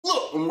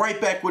up? I'm right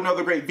back with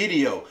another great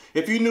video.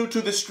 If you're new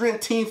to the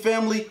Strength Team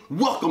family,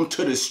 welcome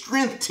to the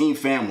Strength Team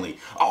family.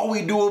 All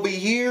we do over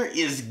here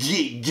is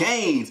get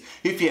gains.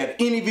 If you have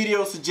any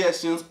video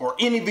suggestions or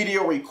any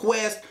video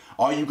requests,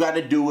 all you got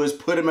to do is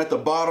put them at the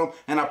bottom,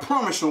 and I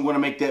promise you I'm going to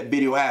make that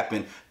video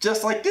happen.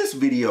 Just like this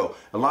video.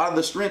 A lot of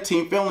the Strength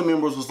Team family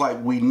members was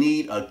like, we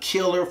need a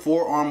killer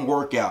forearm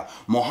workout.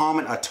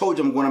 Muhammad, I told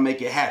you I'm going to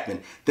make it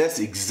happen. That's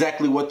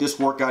exactly what this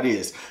workout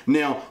is.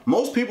 Now,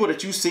 most people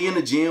that you see in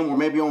the gym or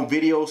maybe on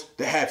videos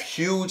that have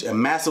huge and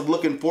massive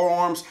looking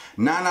forearms,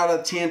 9 out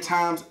of 10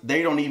 times,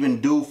 they don't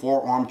even do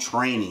forearm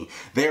training.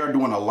 They are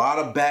doing a lot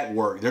of back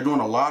work. They're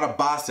doing a lot of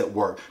bicep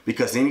work,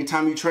 because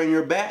anytime you train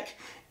your back,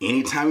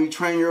 anytime you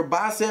train your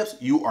biceps,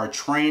 you are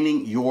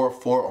training your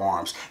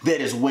forearms. That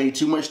is way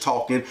too much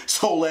talking,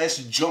 so let's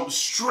jump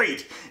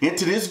straight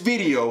into this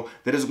video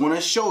that is going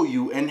to show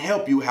you and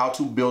help you how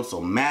to build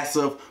some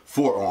massive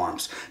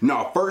forearms.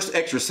 Now, first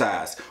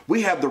exercise,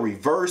 we have the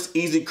reverse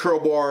easy curl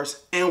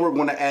bars, and we're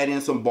going to add in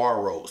some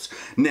bar rows.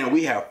 Now,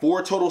 we have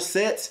 4 total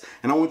sets,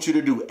 and I want you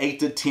to do 8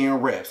 to 10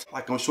 reps.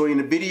 Like I'm showing you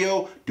in the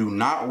video, do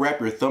not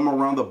wrap your thumb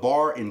around the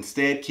bar.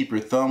 Instead, keep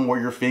your thumb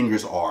where your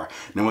fingers are.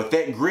 Now, with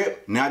that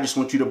grip, now I just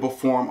want you to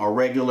perform a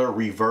regular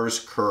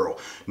reverse curl.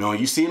 Now,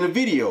 you see in the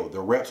video, the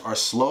reps are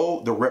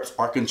slow, the reps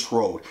are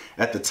controlled.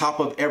 At the top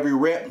of every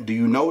rep, do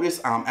you notice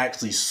I'm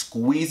actually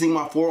squeezing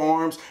my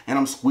forearms and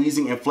I'm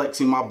squeezing and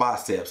flexing my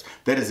biceps?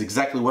 That is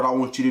exactly what I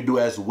want you to do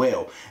as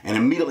well. And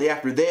immediately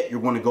after that,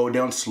 you're going to go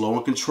down slow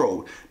and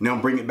controlled. Now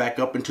bring it back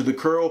up into the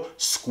curl,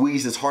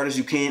 squeeze as hard as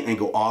you can, and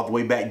go all the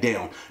way back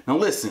down. Now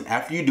listen,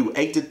 after you do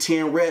 8 to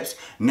 10 reps,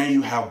 now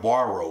you have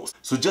bar rows.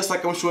 So just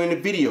like I'm showing in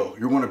the video,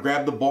 you're going to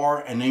grab the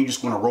bar and then you're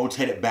just going to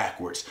rotate it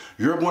backwards.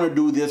 You're going to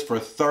do this for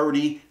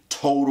 30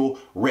 total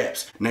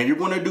reps. Now you're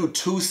going to do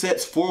 2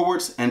 sets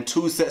forwards and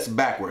 2 sets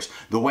backwards.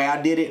 The way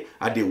I did it,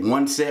 I did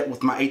 1 set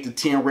with my 8 to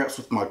 10 reps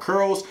with my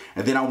curls,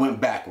 and then I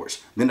went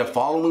backwards. Then the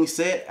following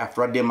set,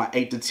 after I did my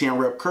 8 to 10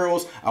 rep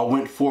curls, I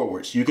went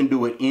forwards. You can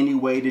do it any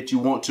way that you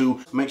want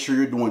to. Make sure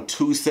you're doing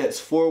 2 sets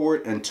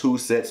forward and 2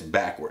 sets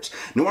backwards.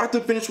 Now after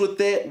finish with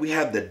that, we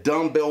have the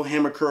dumbbell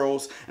hammer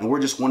curls, and we're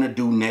just going to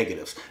do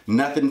negatives.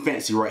 Nothing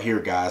fancy right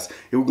here, guys.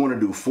 We're going to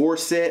do 4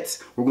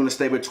 sets. We're going to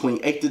stay between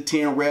 8 to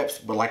 10 reps,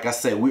 but like I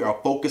said, we are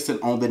focusing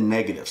on the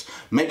negatives.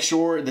 Make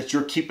sure that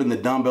you're keeping the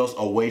dumbbells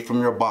away from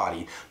your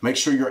body. Make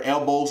sure your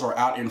elbows are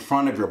out in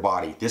front of your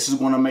body. This is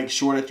going to make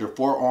sure that your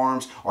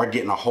forearms are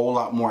getting a whole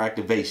lot more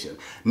activation.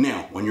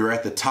 Now, when you're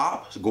at the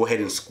top, go ahead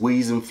and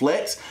squeeze and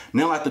flex.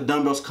 Now let the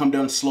dumbbells come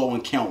down slow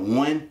and count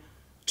 1,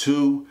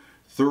 2,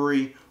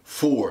 3,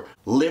 4.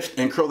 Lift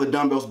and curl the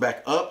dumbbells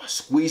back up,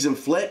 squeeze and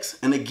flex,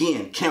 and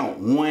again, count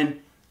 1,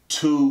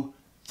 2,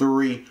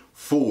 3,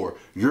 4.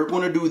 You're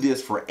going to do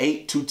this for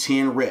 8 to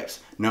 10 reps.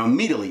 Now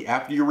immediately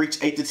after you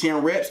reach 8 to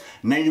 10 reps,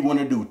 now you're going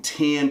to do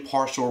 10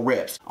 partial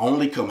reps.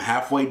 Only come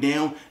halfway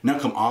down, now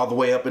come all the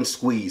way up and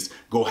squeeze.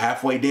 Go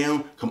halfway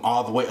down, come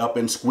all the way up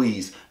and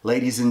squeeze.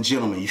 Ladies and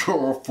gentlemen,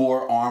 your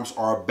forearms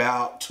are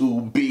about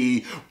to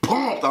be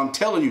pumped. I'm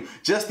telling you,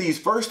 just these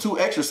first 2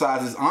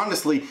 exercises,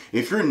 honestly,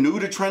 if you're new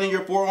to training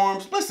your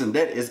forearms, listen,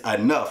 that is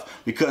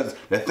enough, because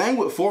the thing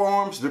with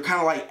forearms, they're kind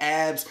of like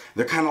abs,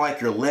 they're kind of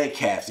like your leg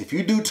calves. If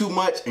you do too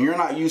much and you're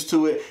not used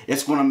to it,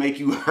 it's going to make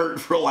you hurt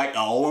for like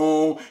a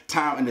long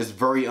time, and it's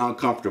very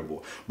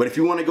uncomfortable. But if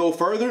you want to go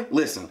further,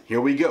 listen,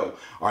 here we go.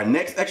 Our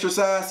next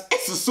exercise,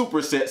 it's a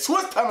superset. So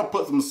it's time to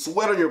put some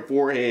sweat on your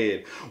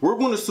forehead. We're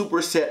going to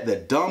superset the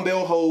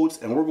dumbbell holds,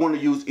 and we're going to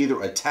use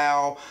either a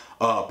towel,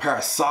 a pair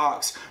of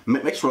socks.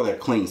 Make sure they're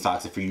clean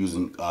socks if you're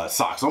using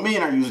socks. Don't be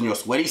in there using your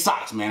sweaty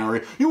socks, man,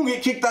 or you won't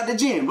get kicked out the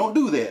gym. Don't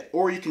do that.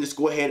 Or you can just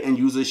go ahead and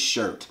use a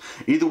shirt.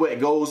 Either way it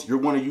goes, you're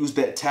going to use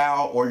that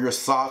towel or your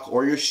sock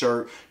or your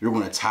shirt. You're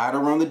going to tie it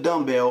around the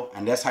dumbbell,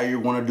 and that's how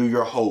you're going to do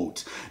your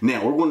holds.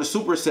 Now, we're going to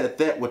superset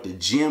that with the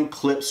gym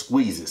clip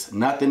squeezes.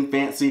 Nothing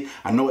fancy.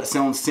 I know it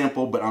sounds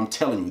simple, but I'm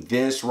telling you,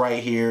 this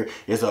right here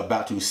is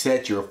about to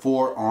set your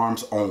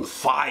forearms on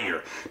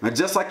fire. Now,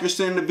 just like you're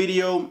seeing in the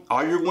video,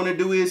 all you're going to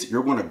do is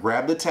you're going to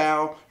grab the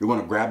towel, you're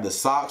going to grab the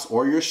socks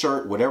or your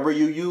shirt, whatever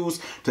you use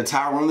to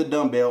tie around the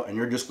dumbbell, and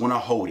you're just going to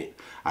hold it.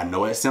 I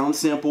know it sounds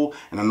simple,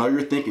 and I know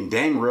you're thinking,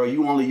 dang, Real,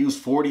 you only use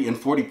 40 and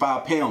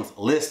 45 pounds.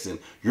 Listen,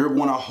 you're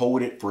going to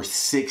hold it for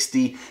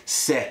 60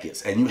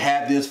 seconds, and you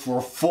have this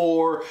for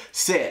 4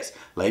 sets.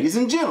 Ladies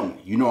and gentlemen,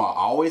 you know I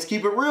always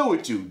keep it real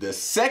with you. The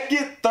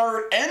second,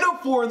 third, and the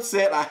 4th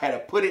set, I had to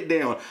put it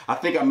down. I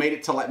think I made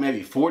it to like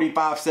maybe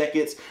 45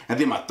 seconds, and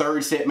then my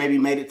 3rd set maybe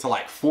made it to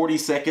like 40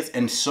 seconds,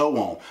 and so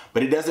on.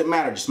 But it doesn't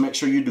matter. Just make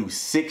sure you do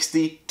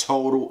 60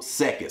 total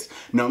seconds.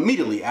 Now,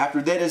 immediately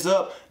after that is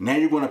up, now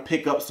you're going to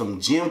pick up some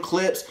gym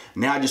clips.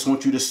 Now I just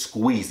want you to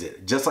squeeze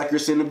it, just like you're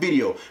seeing in the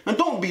video. Now,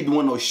 don't be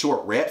doing those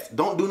short reps.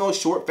 Don't do no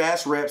short,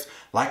 fast reps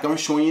like I'm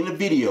showing you in the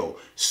video.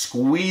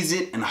 Squeeze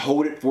it and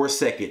hold it for a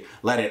second.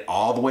 Let it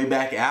all the way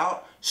back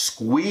out.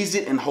 Squeeze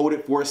it and hold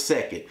it for a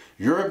second.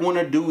 You're going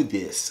to do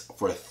this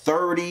for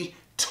 30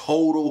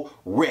 total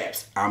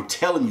reps. I'm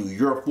telling you,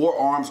 your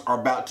forearms are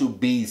about to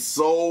be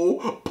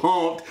so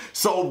pumped,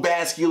 so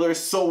vascular,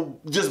 so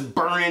just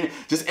burning,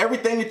 just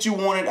everything that you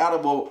wanted out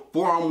of a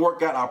forearm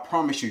workout. I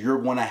promise you,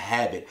 you're gonna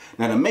have it.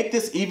 Now, to make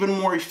this even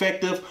more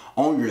effective,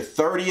 on your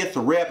 30th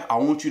rep, I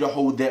want you to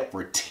hold that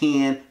for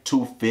 10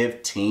 to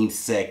 15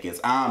 seconds.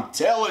 I'm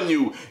telling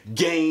you,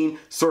 gain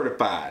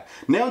certified.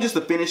 Now, just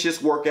to finish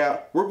this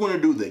workout, we're gonna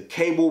do the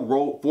cable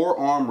rope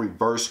forearm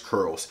reverse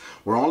curls.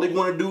 We're only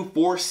gonna do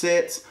 4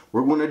 sets.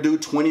 We're going to do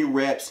 20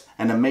 reps,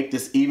 and to make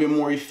this even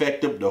more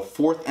effective, the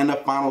 4th and the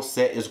final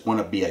set is going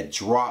to be a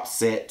drop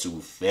set to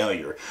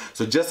failure.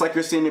 So just like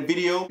you're seeing in the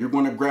video, you're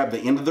going to grab the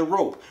end of the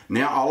rope.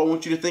 Now all I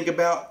want you to think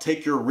about,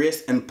 take your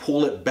wrist and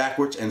pull it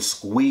backwards and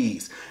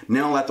squeeze.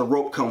 Now let the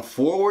rope come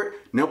forward.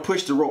 Now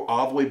push the rope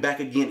all the way back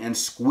again and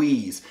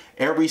squeeze.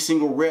 Every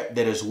single rep,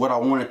 that is what I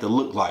want it to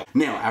look like.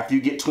 Now, after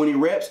you get 20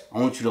 reps, I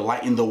want you to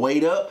lighten the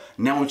weight up.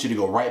 Now I want you to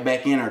go right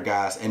back in there,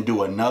 guys, and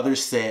do another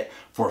set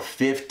for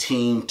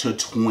 15 to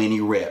 20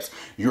 reps.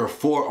 Your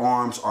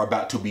forearms are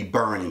about to be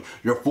burning.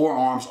 Your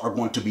forearms are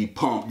going to be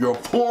pumped. Your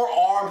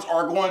forearms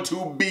are going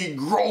to be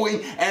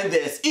growing, and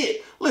that's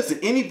it. Listen,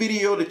 any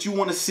video that you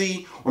want to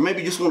see, or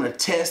maybe just want to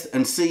test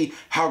and see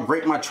how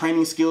great my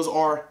training skills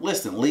are,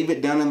 listen, leave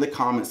it down in the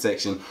comment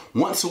section.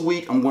 Once a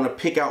week, I'm going to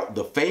pick out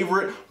the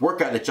favorite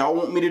workout that y'all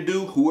want me to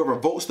do, whoever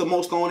votes the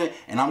most on it,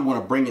 and I'm going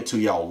to bring it to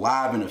y'all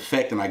live in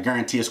effect, and I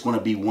guarantee it's going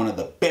to be one of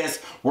the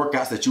best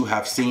workouts that you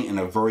have seen in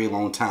a very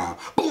long time.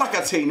 But like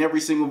I tell you in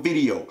every single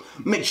video,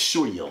 make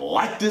sure you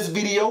like this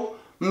video,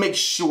 make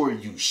sure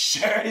you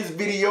share this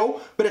video,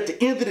 but at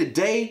the end of the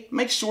day,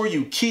 make sure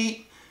you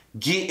keep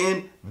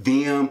getting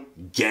them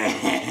gains.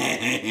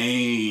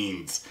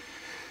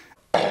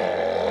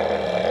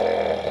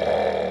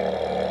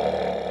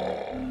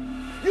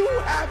 You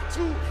have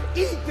to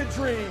eat the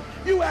dream.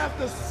 You have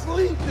to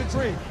sleep the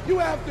dream. You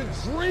have to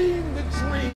dream the dream.